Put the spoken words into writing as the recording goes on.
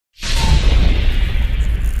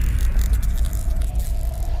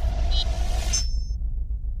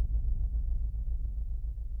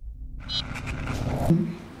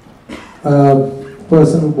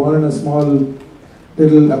person who born in a small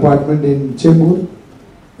little apartment in Chembur,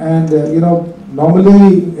 and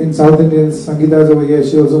normally in South Indians, Sangeeta is over here,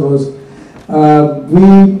 she also knows,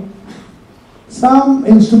 some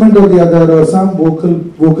instrument or the other, or some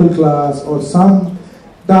vocal class, or some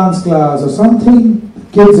dance class, or something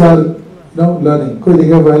kids are learning. कोई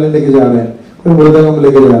देखे violin लेके जा रहा है, कोई मृदंगम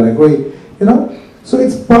लेके जा रहा है, कोई so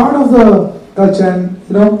it's part of the culture. And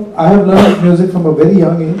I have learned music from a very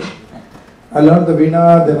young age. I learned the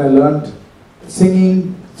Veda, then I learned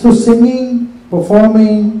singing. So singing,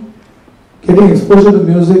 performing, getting exposure to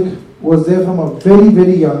music was there from a very,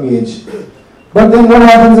 very young age. But then what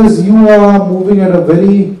happens is you are moving at a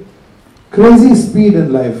very crazy speed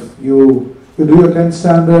in life. You do your 10th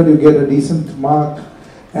standard, you get a decent mark,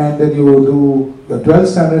 and then you do your 12th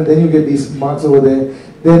standard, then you get decent marks over there.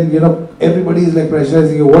 Then everybody is like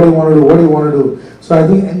pressurizing you. What do you want to do? What do you want to do? So I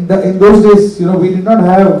think in those days, we did not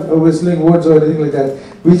have whistling words or anything like that.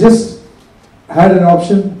 We just had an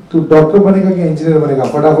option to doctor banega ki engineer banega.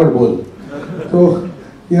 Fatafat bol. So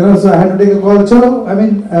so I had to take a call. Chalo,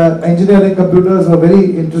 engineering, computers were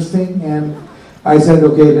very interesting, and I said,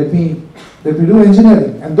 okay, let me do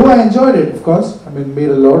engineering. And though I enjoyed it, of course, made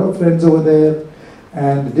a lot of friends over there,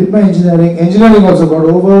 and did my engineering. Engineering also got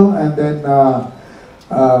over, and then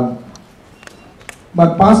my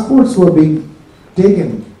passports were being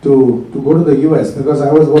taken to go to the US because I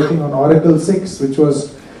was working on Oracle 6, which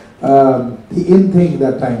was the in thing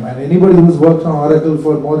that time. And anybody who's worked on Oracle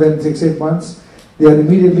for more than 6-8 months, they are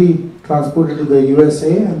immediately transported to the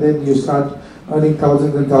USA, and then you start earning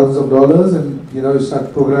thousands and thousands of dollars, and you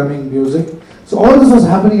start programming music. So all this was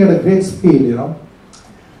happening at a great speed,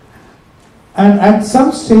 And at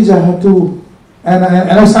some stage I had to, and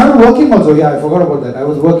I started working also. Yeah, I forgot about that. I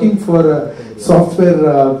was working for a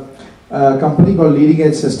software company called Leading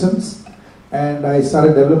Edge Systems, and I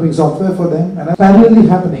started developing software for them, and parallelly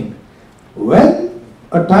happening. When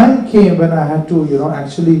a time came when I had to,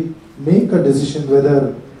 actually make a decision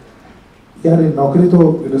whether, in Naukri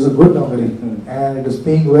to, it was a good Naukri, and it was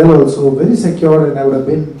paying well also, very secure, and I would have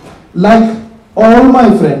been, like all my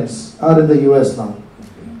friends are in the US now,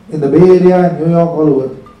 in the Bay Area, New York, all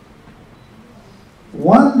over.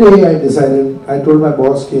 One day I decided, I told my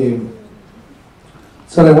boss, sir,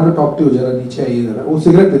 I want to talk to you, jara niche aayiye zara. Wo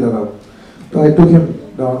cigarette pita tha. So I took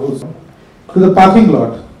him down to the parking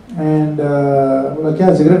lot, and bola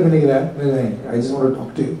kya cigarette pine ke liye? I just want to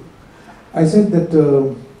talk to you. I said that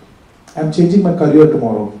I'm changing my career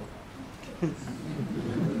tomorrow.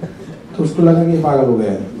 तो उसको लगा कि ये पागल हो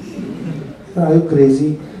गया है. Are you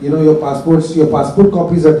crazy? Your passport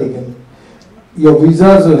copies are taken. Your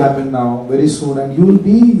visas will happen now very soon, and you'll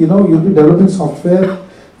be developing software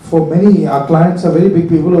for many. Our clients are very big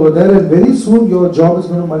people over there, and very soon your job is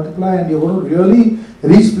going to multiply, and you're going to really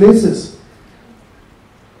reach places.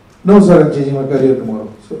 No, sir, I'm changing my career tomorrow.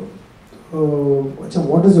 So,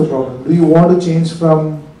 what is your problem? Do you want to change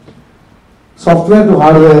from software to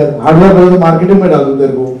hardware? Hardware marketing mein dal do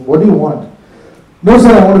tere ko. What do you want? No,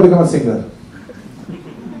 sir, I want to become a singer.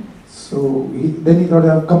 So then he thought,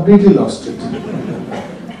 I've completely lost it.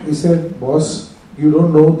 He said, boss, you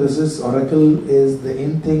don't know this is Oracle is the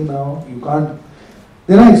in thing now. You can't.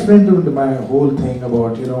 Then I explained to him my whole thing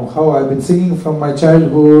about how I've been singing from my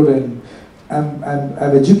childhood, and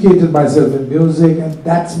I've educated myself in music, and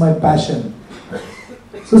that's my passion.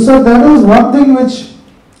 So sir, that was one thing which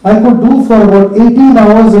I could do for about 18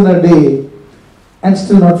 hours in a day and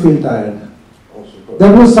still not feel tired.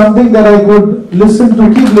 That was something that I could keep listening to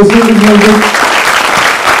music.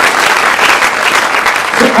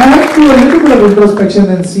 So I had to do a little bit of introspection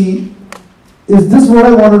and see, is this what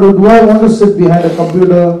I want to do? Do I want to sit behind a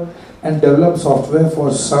computer and develop software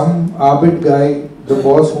for some Abid guy, the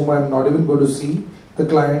boss whom I'm not even going to see, the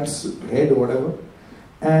client's head or whatever,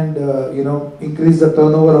 and increase the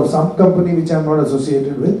turnover of some company which I'm not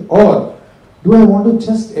associated with? Or do I want to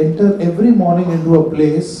just enter every morning into a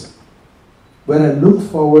place where I look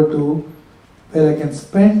forward to, where I can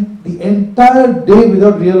spend the entire day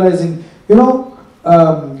without realizing,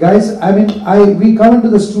 guys, we come into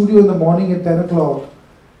the studio in the morning at 10 o'clock,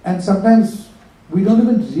 and sometimes we don't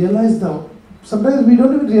even realize that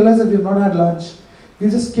we have not had lunch. We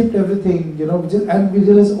just skipped everything, and we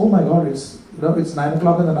realize, oh my God, it's 9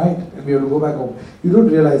 o'clock in the night and we have to go back home. You don't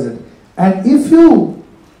realize it. And if you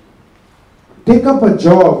take up a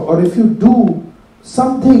job, or if you do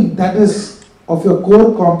something that is of your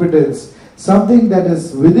core competence, something that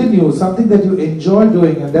is within you, something that you enjoy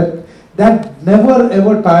doing, and that never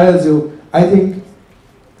ever tires you, I think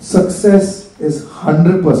success is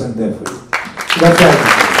 100% there for you. That's right.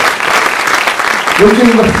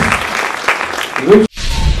 Which